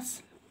প্লাস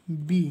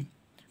বি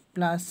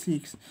প্লাস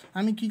 6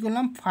 আমি কি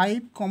করলাম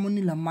 5 কমন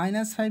নিলাম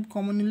মাইনাস 5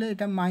 কমন নিলে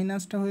এটা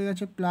মাইনাসটা হয়ে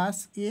গেছে প্লাস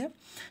এ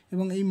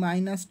এবং এই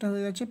মাইনাসটা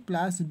হয়ে গেছে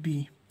plus B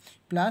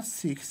plus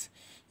 6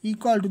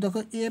 equal to দেখো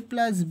এ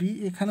প্লাস বি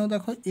এখানেও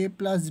দেখো এ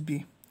প্লাস বি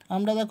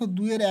আমরা দেখো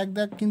 2 এর এক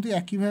দাগ কিন্তু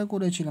একইভাবে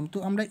করেছিলাম তো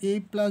আমরা a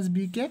প্লাস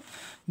বিকে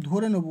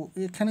ধরে নেব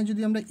এখানে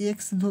যদি আমরা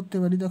এক্স ধরতে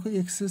পারি দেখো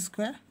এক্স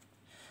স্কোয়ার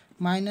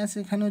মাইনাস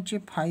এখানে হচ্ছে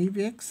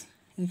 5x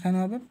এখানে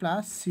হবে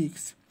প্লাস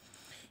 6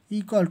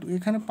 ইকুয়াল টু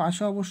এখানে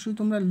পাশে অবশ্যই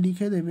তোমরা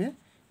লিখে দেবে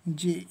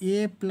যে a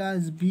plus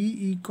B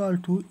equal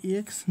to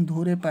x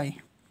ধরে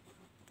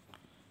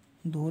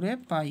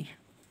পাই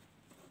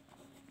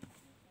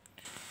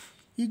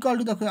ইকুয়াল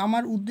টু দেখো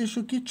আমার উদ্দেশ্য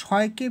কি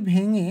 6কে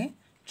ভেঙে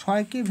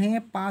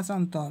 5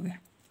 আনতে হবে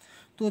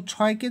তো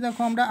 6কে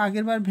দেখো আমরা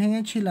আগের বার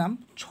ভেঙেছিলাম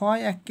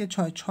 6 1কে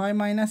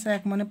 6 মাইনাস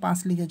 1 মানে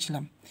 5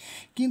 লিখেছিলাম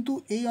কিন্তু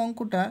এই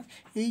অঙ্কটা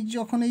এই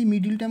যখন এই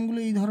মিডিল টার্মগুলো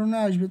এই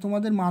ধরনের আসবে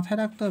তোমাদের মাথায়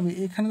রাখতে হবে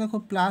এখানে দেখো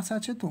প্লাস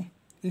আছে তো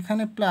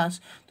এখানে প্লাস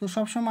তো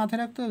সবসময় মাথায়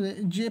রাখতে হবে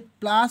যে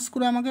প্লাস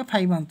করে আমাকে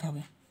 5 আনতে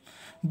হবে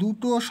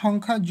দুটো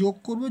সংখ্যা যোগ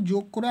করব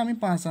যোগ করে আমি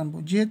 5 আনবো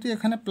যেহেতু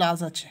এখানে প্লাস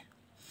আছে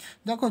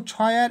দেখো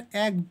 6 আর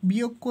 1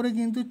 বিয়োগ করে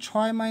কিন্তু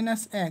 6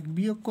 মাইনাস 1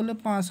 বিয়োগ করলে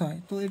 5 হয়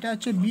তো এটা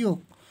হচ্ছে বিয়োগ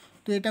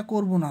তো এটা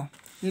করব না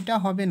এটা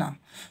হবে না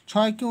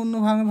 6কে অন্য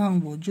ভাগে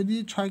ভাঙবো যদি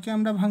 6কে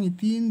আমরা ভাঙি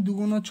 3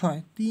 দুগুণ 6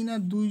 3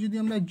 আর 2 যদি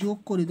আমরা যোগ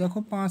করি দেখো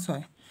 5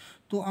 হয়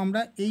তো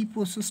আমরা এই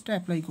প্রসেসটা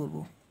অ্যাপ্লাই করব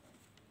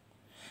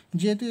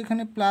যেহেতু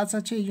এখানে প্লাস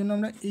আছে এই জন্য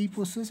আমরা এই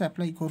প্রসেস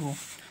অ্যাপ্লাই করব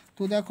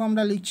তো দেখো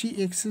আমরা লিখছি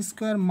x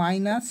square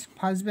minus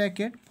first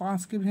bracket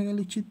 5কে ভেঙে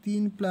লিখছি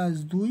 3 plus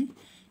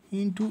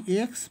 2 into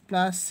x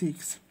plus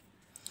 6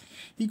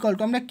 equal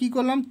to আমরা কী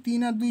করলাম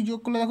 3 আর 2 যোগ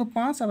করলে দেখো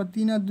 5, আবার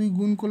 3 আর 2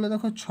 গুণ করলে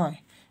দেখো 6।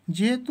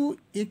 যেহেতু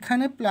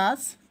এখানে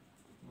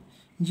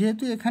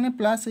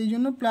প্লাস এই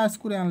জন্য প্লাস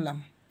করে আনলাম।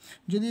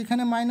 যদি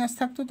এখানে মাইনাস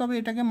থাকতো তবে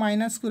এটাকে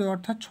মাইনাস করে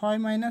অর্থাৎ 6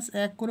 মাইনাস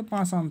 1 করে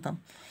 5 আনতাম।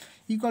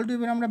 ইকুয়াল টু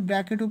এবার আমরা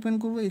ব্র্যাকেট ওপেন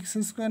করবো x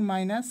square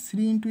minus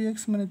 3 into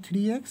x মানে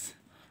 3x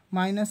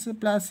মাইনাসে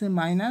প্লাসে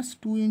মাইনাস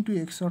 2 ইন্টু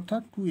এক্স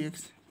অর্থাৎ 2x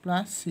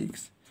প্লাস 6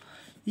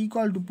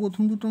 ইকুয়াল টু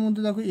প্রথম দুটোর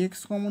মধ্যে দেখো এক্স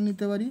কমন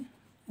নিতে পারি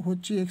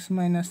হচ্ছে এক্স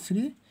মাইনাস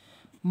 3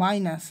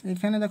 মাইনাস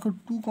এখানে দেখো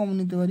 2 কমন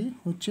নিতে পারি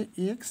হচ্ছে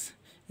এক্স,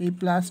 এই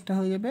প্লাসটা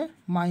হয়ে যাবে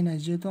মাইনাস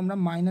যেহেতু আমরা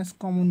মাইনাস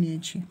কমন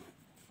নিয়েছি।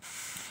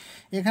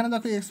 এখানে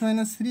দেখো এক্স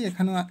মাইনাস 3,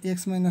 এখানেও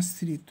এক্স মাইনাস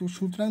 3, তো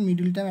সুতরাং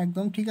মিডিল টার্ম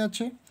একদম ঠিক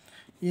আছে।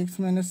 এক্স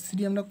মাইনাস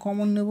 3 আমরা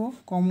কমন নেব,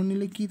 কমন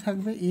নিলে কি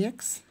থাকবে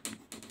এক্স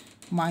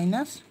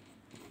মাইনাস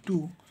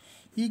 2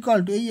 ইকুয়াল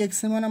টু এই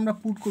এক্সের মান আমরা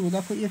পুট করবো।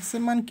 দেখো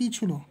এক্সের মান কী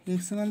ছিল,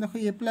 এক্সের মান দেখো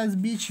এ প্লাস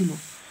বি ছিল,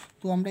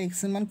 তো আমরা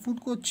এক্সের মান পুট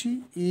করছি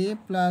এ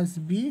প্লাস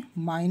বি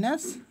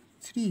মাইনাস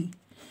 3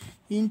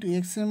 ইন্টু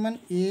এক্সের মান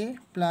এ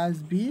প্লাস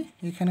বি,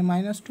 এখানে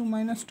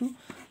 -2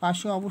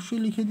 পাশে অবশ্যই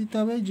লিখে দিতে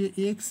হবে যে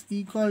x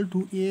equal to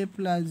A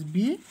plus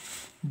B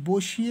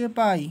বসিয়ে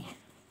পাই,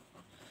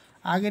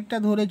 আগেরটা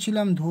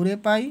ধরেছিলাম ধরে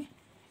পাই,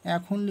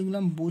 এখন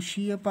লিখলাম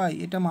বসিয়ে পাই,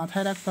 এটা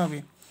মাথায় রাখতে হবে।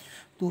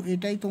 তো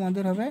এটাই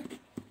তোমাদের হবে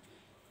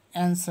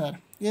অ্যান্সার।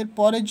 এর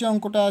পরের যে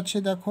অঙ্কটা আছে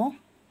দেখো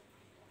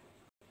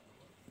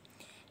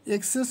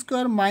এক্স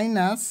স্কোয়ার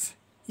মাইনাস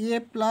এ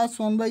plus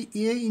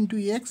 1/a into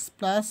x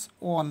plus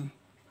 1।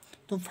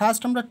 তো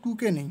ফার্স্ট আমরা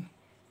 2কে নিই,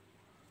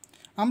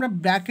 আমরা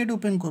ব্র্যাকেট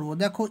ওপেন করব।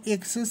 দেখো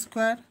এক্স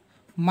স্কোয়ার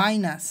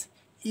মাইনাস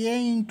এ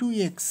ইন্টু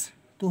এক্স,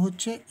 তো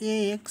হচ্ছে এ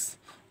এক্স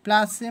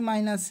প্লাসে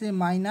মাইনাসে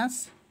মাইনাস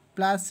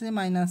প্লাসে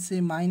মাইনাসে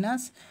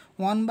মাইনাস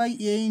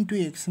 1/a ইন্টু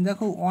এক্স।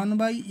 দেখো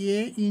 1/a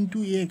ইন্টু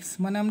এক্স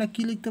মানে আমরা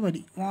কি লিখতে পারি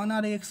 1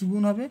 আর এক্স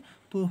গুণ হবে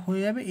তো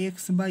হয়ে যাবে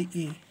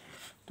x/a,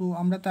 তো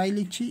আমরা তাই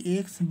লিখছি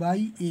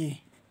x/a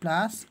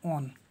প্লাস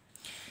 1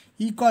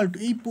 ইকুয়াল টু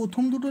এই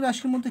প্রথম দুটো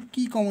রাশির মধ্যে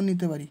কি কমন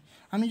নিতে পারি,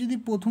 আমি যদি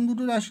প্রথম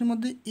দুটো রাশির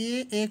মধ্যে এ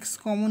এক্স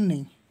কমন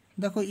নেই,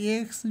 দেখো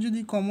এক্স যদি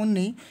কমন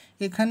নেই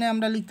এখানে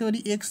আমরা লিখতে পারি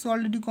এক্স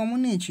অলরেডি কমন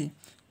নিয়েছি,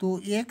 তো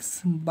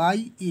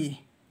x/a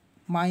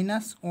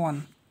মাইনাস 1।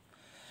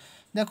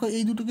 দেখো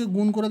এই দুটোকে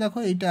গুণ করে দেখো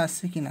এইটা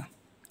আসছে কিনা,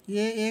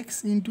 এ এক্স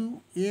ইন্টু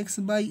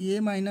x/a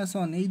মাইনাস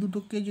 1, এই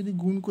দুটোকে যদি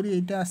গুণ করি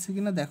এইটা আসছে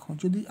কিনা দেখো,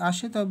 যদি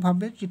আসে তবে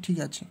ভাববে যে ঠিক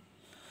আছে,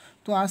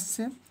 তো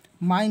আসছে।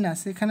 মাইনাস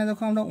এখানে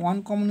দেখো আমরা 1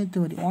 কমন নিতে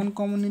পারি, 1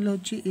 কমন নিলে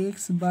হচ্ছে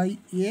x/a,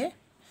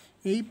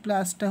 এই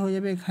প্লাসটা হয়ে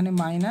যাবে এখানে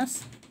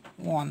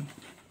 -1,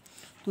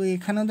 তো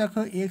এখানেও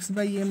দেখো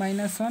x/a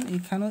মাইনাস 1,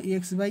 এখানেও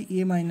x/a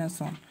মাইনাস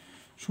 1,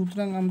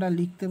 সুতরাং আমরা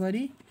লিখতে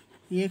পারি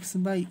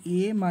x/a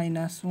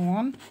মাইনাস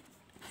 1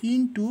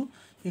 ইন্টু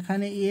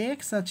এখানে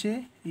এক্স আছে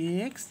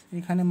এক্স,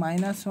 এখানে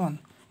 -1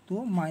 তো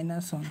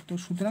 -1, তো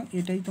সুতরাং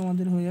এটাই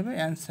তোমাদের হয়ে যাবে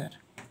অ্যান্সার।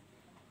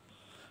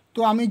 তো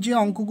আমি যে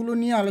অঙ্কগুলো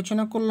নিয়ে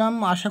আলোচনা করলাম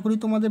আশা করি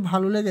তোমাদের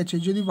ভালো লেগেছে।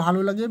 যদি ভালো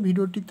লাগে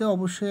ভিডিওটিতে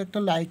অবশ্যই একটা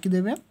লাইক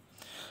দেবে,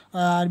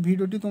 আর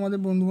ভিডিওটি তোমাদের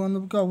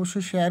বন্ধুবান্ধবকে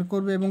অবশ্যই শেয়ার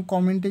করবে এবং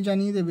কমেন্টে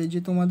জানিয়ে দেবে যে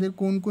তোমাদের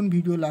কোন কোন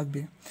ভিডিও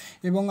লাগবে।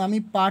 এবং আমি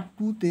পার্ট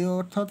 2তে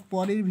অর্থাৎ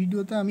পরের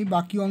ভিডিওতে আমি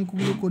বাকি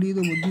অঙ্কগুলো করিয়ে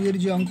দেবো, 2-এর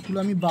যে অঙ্কগুলো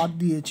আমি বাদ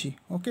দিয়েছি।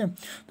 ওকে,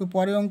 তো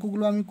পরের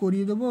অঙ্কগুলো আমি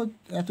করিয়ে দেবো।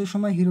 এত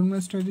সময়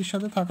হিরণময় স্টাডির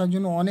সাথে থাকার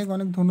জন্য অনেক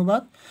অনেক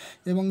ধন্যবাদ।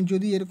 এবং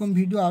যদি এরকম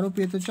ভিডিও আরও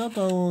পেতে চাও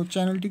তো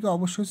চ্যানেলটিকে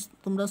অবশ্যই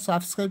তোমরা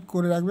সাবস্ক্রাইব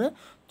করে রাখবে,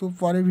 তো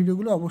পরের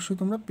ভিডিওগুলো অবশ্যই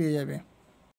তোমরা পেয়ে যাবে।